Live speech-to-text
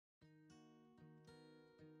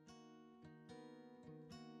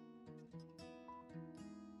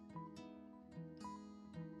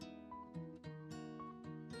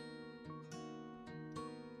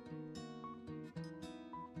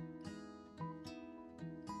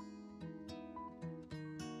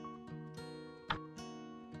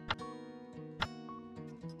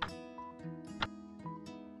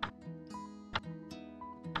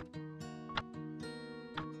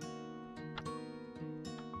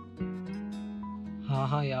हाँ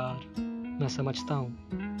हाँ यार, मैं समझता हूँ।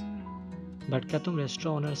 बट क्या तुम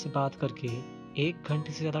रेस्टोरेंट ओनर से बात करके 1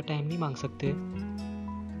 घंटे से ज़्यादा टाइम नहीं मांग सकते?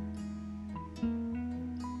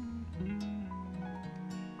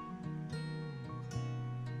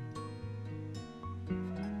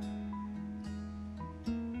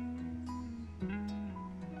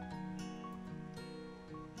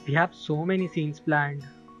 We have so many scenes planned,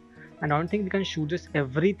 and I don't think we can shoot just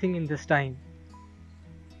everything in this time.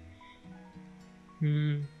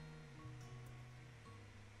 Hmm.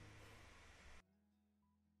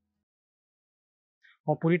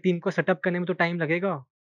 और पूरी टीम को सेटअप करने में तो टाइम लगेगा।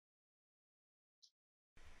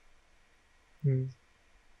 Hmm.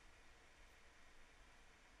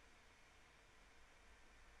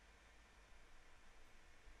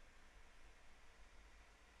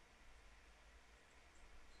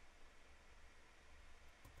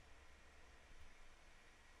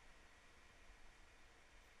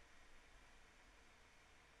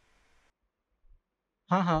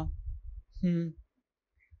 हाँ हाँ। Hmm.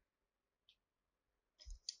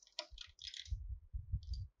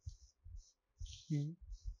 Hmm.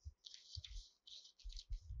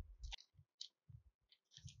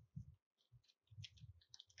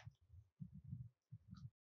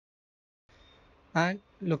 And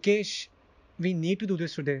Lokesh, we need to do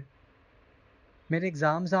this today. मेरे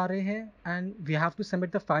एग्जाम्स आ रहे हैं and we have to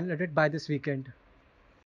submit the final edit by this weekend.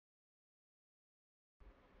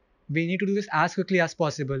 We need to do this as quickly as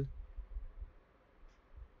possible.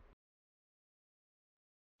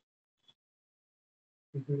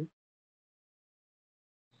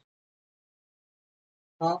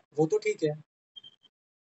 हाँ, वो तो ठीक है।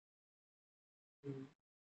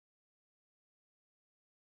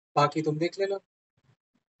 बाकी तुम देख लेना।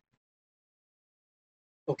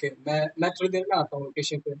 ओके, मैं थोड़ी देर में आता हूँ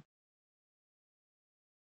लोकेशन पे।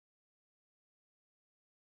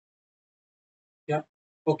 या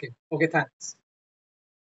ओके, ओके, थैंक्स।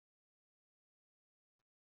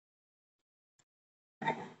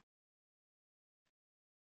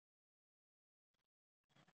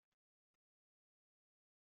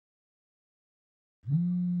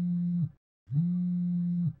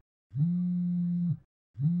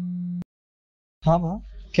 हाँ माँ,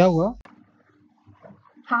 क्या हुआ?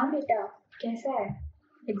 हाँ बेटा, कैसा है?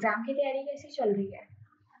 एग्जाम की तैयारी कैसी चल रही है?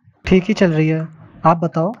 ठीक ही चल रही है। आप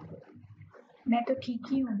बताओ। मैं तो ठीक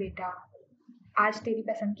ही हूँ बेटा। आज तेरी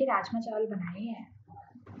पसंद के राजमा चावल बनाए हैं।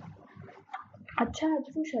 अच्छा, आज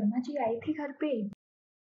वो शर्मा जी आई थी घर पे।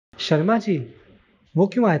 शर्मा जी? वो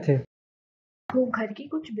क्यों आए थे? वो घर के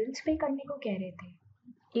कुछ बिल्स पे करने को कह रहे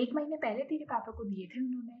थे। 1 महीने पहले तेरे पापा को दिए थे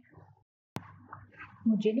उन्होंने।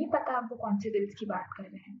 मुझे नहीं पता अब वो कौन से बिल्स की बात कर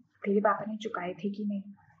रहे हैं। तेरे पापा ने चुकाए थे कि नहीं।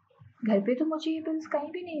 घर पे तो मुझे ये बिल्स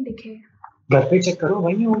कहीं भी नहीं दिखे। घर पे चेक करो,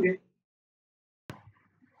 वही होंगे।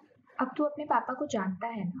 अब तू अपने पापा को जानता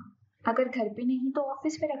है ना। अगर घर पे नहीं तो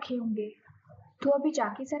ऑफिस में रखे होंगे। तू अभी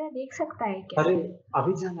जाके जरा देख सकता है क्या? अरे,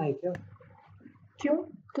 अभी जाना है क्या? क्यों?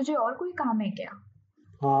 तुझे और कोई काम है क्या?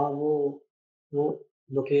 हाँ, वो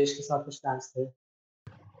लोकेश के साथ कुछ प्लान्स थे।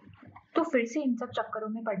 तो फिर से इन सब चक्करों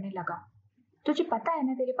में पड़ने लगा। तुझे पता है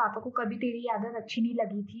ना तेरे पापा को कभी तेरी आदत अच्छी नहीं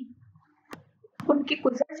लगी थी। उनके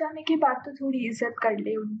गुजर जाने के बाद तो थोड़ी इज्जत कर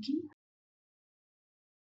ले उनकी।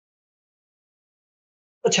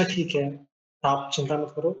 अच्छा ठीक है, आप चिंता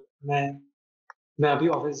मत करो। मैं मैं अभी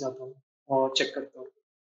ऑफिस जाता हूँ और चेक करता हूँ।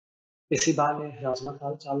 इसी बहाने राजमा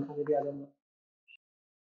चावल खाने भी आ जाऊंगा।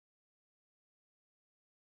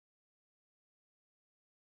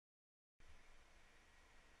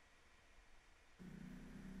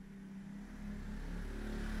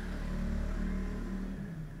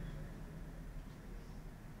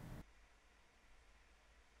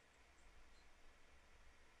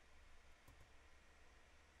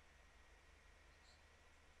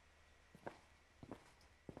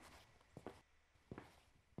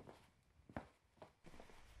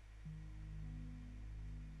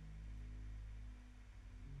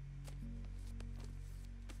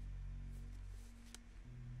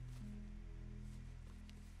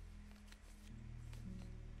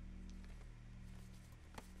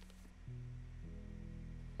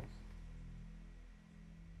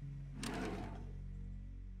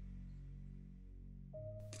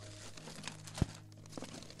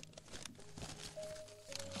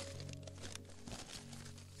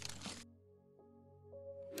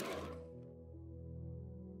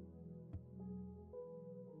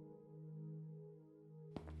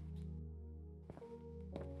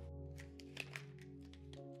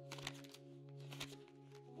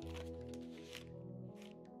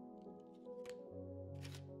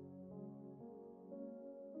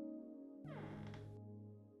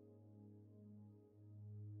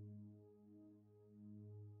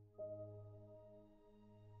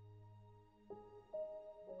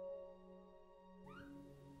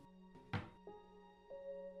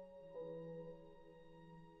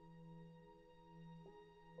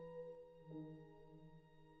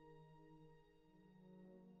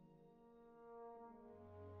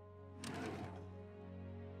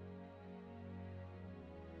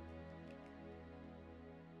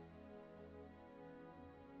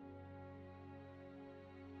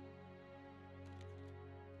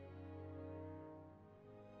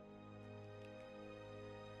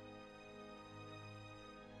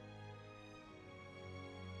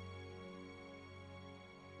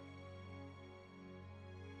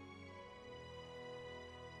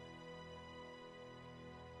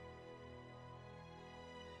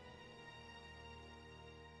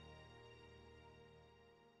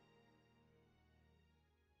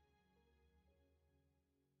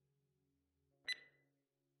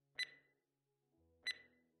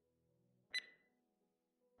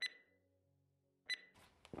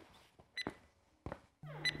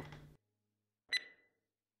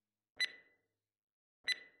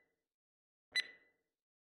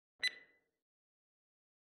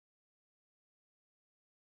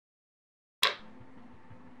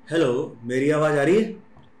 हेलो, मेरी आवाज आ रही है?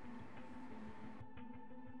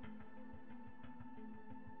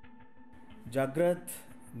 जागृत,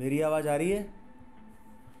 मेरी आवाज आ रही है?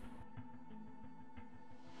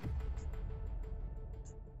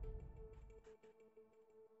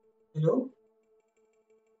 Hello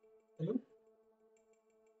hello.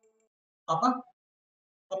 पापा,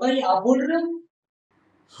 पापा ये आप बोल रहे हो?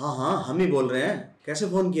 हाँ हाँ, हम ही बोल रहे हैं। कैसे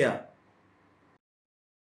फोन किया?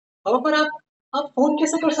 पापा पर आप फोन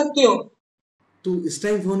कैसे कर सकते हो? तू इस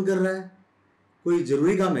टाइम फोन कर रहा है? कोई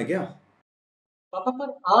जरूरी काम है क्या? पापा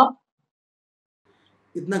पर आप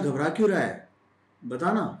इतना घबरा क्यों रहा है?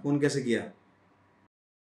 बता ना, फोन कैसे किया?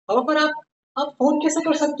 पापा पर आप फोन कैसे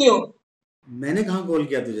कर सकते हो? मैंने कहाँ कॉल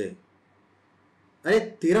किया तुझे? अरे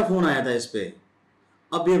तेरा फोन आया था इस पे।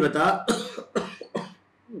 अब ये बता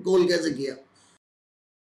कॉल कैसे किया?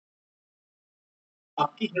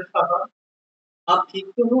 आपकी हेल्थ पापा, आप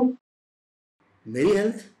ठीक तो हो? मेरी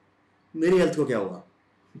हेल्थ? मेरी हेल्थ को क्या हुआ?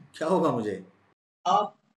 क्या होगा मुझे?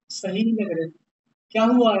 आप सही नहीं लग रहे। क्या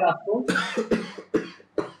हुआ है आपको?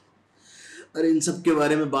 अरे इन सब के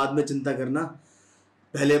बारे में बाद में चिंता करना।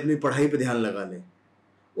 पहले अपनी पढ़ाई पे ध्यान लगा ले।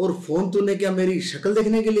 और फोन तूने क्या मेरी शक्ल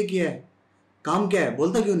देखने के लिए किया है? काम क्या है,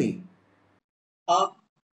 बोलता क्यों नहीं? आप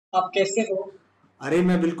आप कैसे हो? अरे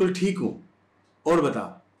मैं बिल्कुल ठीक हूँ। और बता।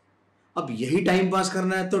 अब यही टाइम पास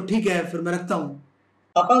करना है तो ठीक है, फिर मैं रखता हूँ।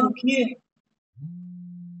 पापा रुकिए।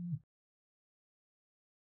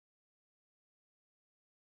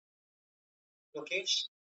 लोकेश,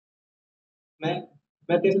 मैं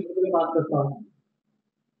मैं तेरे से बात करता हूँ।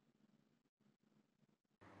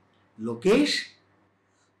 लोकेश,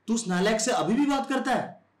 तू उस नालायक से अभी भी बात करता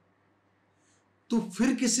है? तू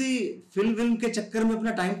फिर किसी फिल्म के चक्कर में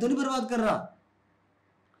अपना टाइम तो नहीं बर्बाद कर रहा?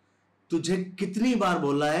 तुझे कितनी बार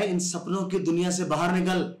बोला है इन सपनों की दुनिया से बाहर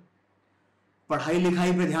निकल, पढ़ाई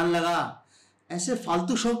लिखाई पे ध्यान लगा। ऐसे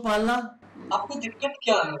फालतू शौक पालना। आपको दिक्कत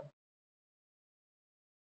क्या है?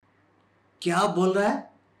 क्या बोल रहा है?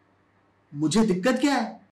 मुझे दिक्कत क्या है?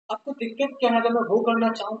 आपको दिक्कत क्या है? अगर मैं वो करना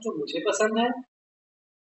चाहूँ जो मुझे पसंद है।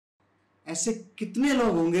 ऐसे कितने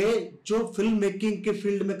लोग होंगे जो फिल्म मेकिंग के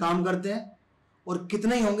फील्ड में काम करते हैं, और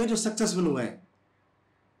कितने ही होंगे जो सक्सेसफुल हुए हैं?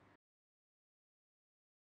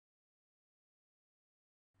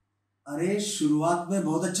 अरे शुरुआत में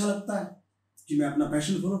बहुत अच्छा लगता है कि मैं अपना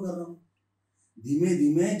पैशन फॉलो कर रहा हूँ। धीमे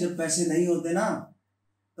धीमे जब पैसे नहीं होते ना,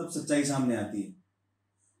 तब सच्चाई सामने आती है।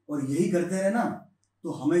 और यही करते रहे ना,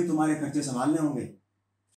 तो हमें ही तुम्हारे खर्चे संभालने होंगे।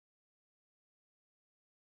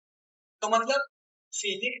 तो मतलब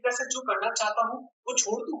सीधे की तरह से जो करना चाहता हूँ वो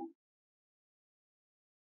छोड़ दूँ?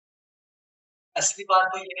 असली बात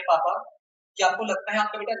तो ये है पापा कि आपको लगता है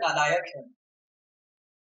आपका बेटा नालायक है।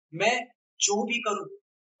 मैं जो भी करूँ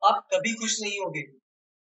आप कभी खुश नहीं होगे।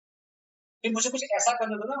 फिर मुझे कुछ ऐसा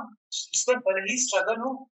करने दो ना जिस पर भले ही स्ट्रगल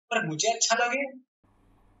हो पर मुझे अच्छा लगे।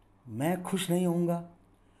 मैं खुश नहीं होऊंगा?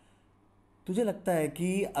 तुझे लगता है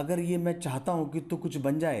कि अगर ये मैं चाहता हूं कि तू कुछ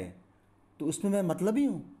बन जाए, तो उसमें मैं मतलब ही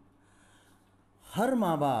हूं? हर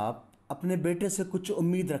माँ बाप अपने बेटे से कुछ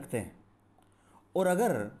उम्मीद रखते हैं, और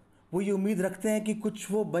अगर वो ये उम्मीद रखते हैं कि कुछ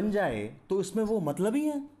वो बन जाए, तो इसमें वो मतलब ही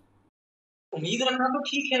है। उम्मीद रखना तो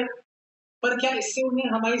ठीक है, पर क्या इससे उन्हें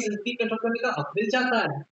हमारी जिंदगी कंट्रोल करने का हक मिल जाता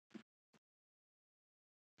है?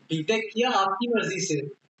 बीटेक किया आपकी मर्जी से,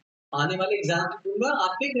 आने वाले एग्जाम दूंगा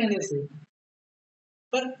आपके कहने से,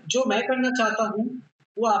 पर जो मैं करना चाहता हूँ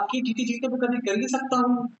वो आपकी जीती जीत तो मैं कभी कर ही सकता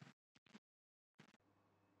हूँ।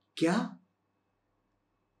 क्या?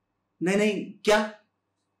 नहीं नहीं, क्या?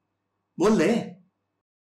 बोल दे।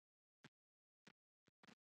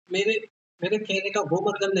 मेरे मेरे कहने का वो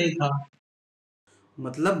मतलब नहीं था।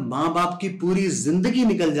 मतलब माँ बाप की पूरी जिंदगी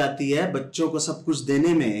निकल जाती है बच्चों को सब कुछ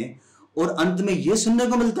देने में, और अंत में ये सुनने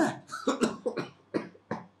को मिलता है?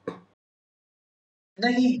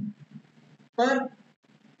 नहीं, पर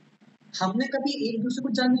हमने कभी एक दूसरे को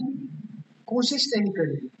जानने की कोशिश नहीं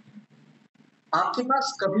करी। आपके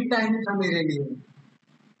पास कभी टाइम नहीं था मेरे लिए।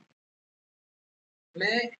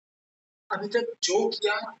 मैं अभी तक जो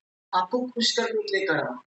किया आपको खुश करने के लिए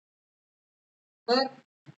करा,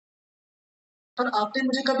 पर आपने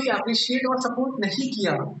मुझे कभी अप्रिशिएट और सपोर्ट नहीं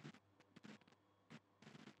किया।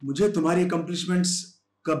 मुझे तुम्हारी अकम्पलिशमेंट्स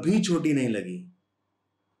कभी छोटी नहीं लगी,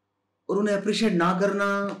 और उन्हें अप्रिशिएट ना करना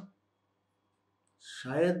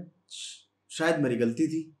शायद शायद मेरी गलती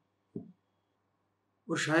थी।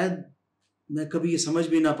 और शायद मैं कभी ये समझ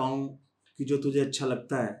भी ना पाऊं कि जो तुझे अच्छा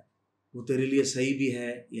लगता है वो तेरे लिए सही भी है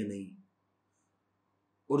या नहीं,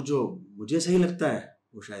 और जो मुझे सही लगता है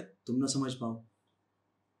वो शायद तुम ना समझ पाओ।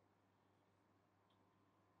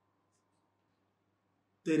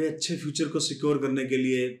 तेरे अच्छे फ्यूचर को सिक्योर करने के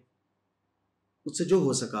लिए मुझसे जो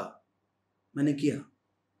हो सका मैंने किया।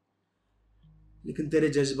 लेकिन तेरे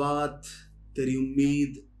जज्बात, तेरी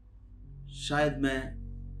उम्मीद शायद मैं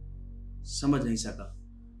समझ नहीं सका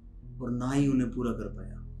और ना ही उन्हें पूरा कर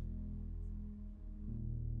पाया।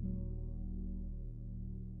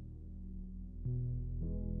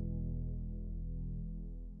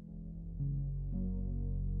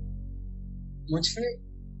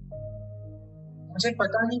 मुझे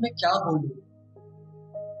पता नहीं मैं क्या बोलूं।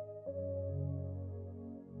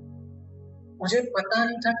 मुझे पता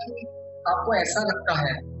नहीं था कि आपको ऐसा लगता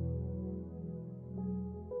है।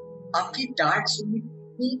 आपकी डांट सुनने की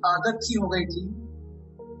इतनी आदत सी हो गई थी,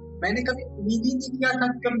 मैंने कभी उम्मीद ही नहीं किया था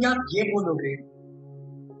कि कभी आप ये बोलोगे।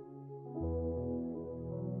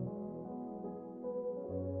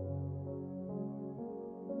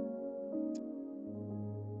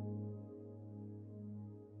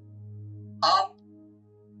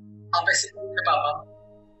 आप ऐसे क्यों थे पापा?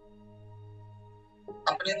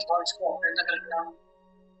 अपने थॉट्स को अपने तक रखना,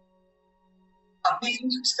 अपनी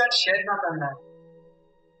फीलिंग्स के साथ शेयर ना करना।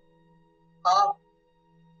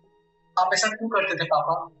 आप ऐसा क्यों करते थे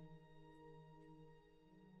पापा?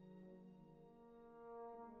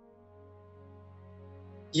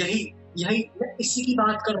 यही यही मैं इसी की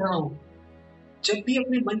बात कर रहा हूँ। जब भी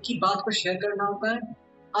अपने मन की बात को शेयर करना होता है,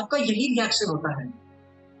 आपका यही रिएक्शन होता है।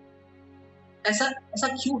 ऐसा ऐसा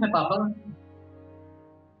क्यों है पापा?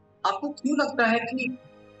 आपको क्यों लगता है कि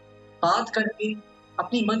बात करके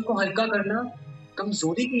अपनी मन को हल्का करना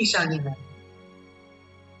कमजोरी की निशानी है?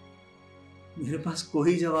 मेरे पास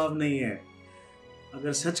कोई जवाब नहीं है।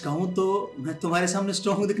 अगर सच कहूं तो मैं तुम्हारे सामने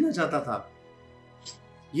स्ट्रॉन्ग दिखना चाहता था,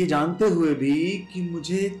 ये जानते हुए भी कि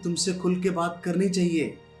मुझे तुमसे खुल के बात करनी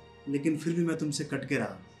चाहिए, लेकिन फिर भी मैं तुमसे कट के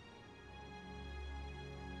रहा।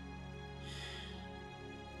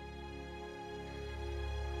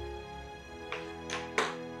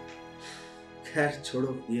 खैर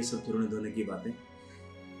छोड़ो ये सब रोने धोने की बातें।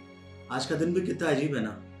 आज का दिन भी कितना अजीब है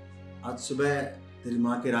ना। आज सुबह तेरी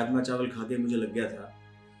माँ के राजमा चावल खा के मुझे लग गया था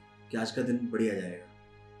कि आज का दिन बढ़िया जाएगा।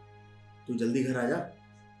 तू जल्दी घर आ जा,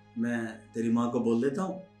 मैं तेरी माँ को बोल देता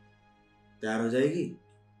हूँ, तैयार हो जाएगी,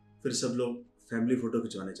 फिर सब लोग फैमिली फोटो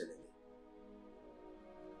खिंचवाने चलेंगे।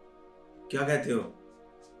 क्या कहते हो?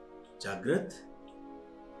 जागृत,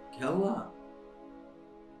 क्या हुआ?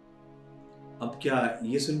 अब क्या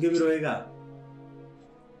ये सुन के भी रोएगा?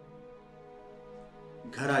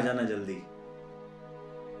 घर आ जाना जल्दी।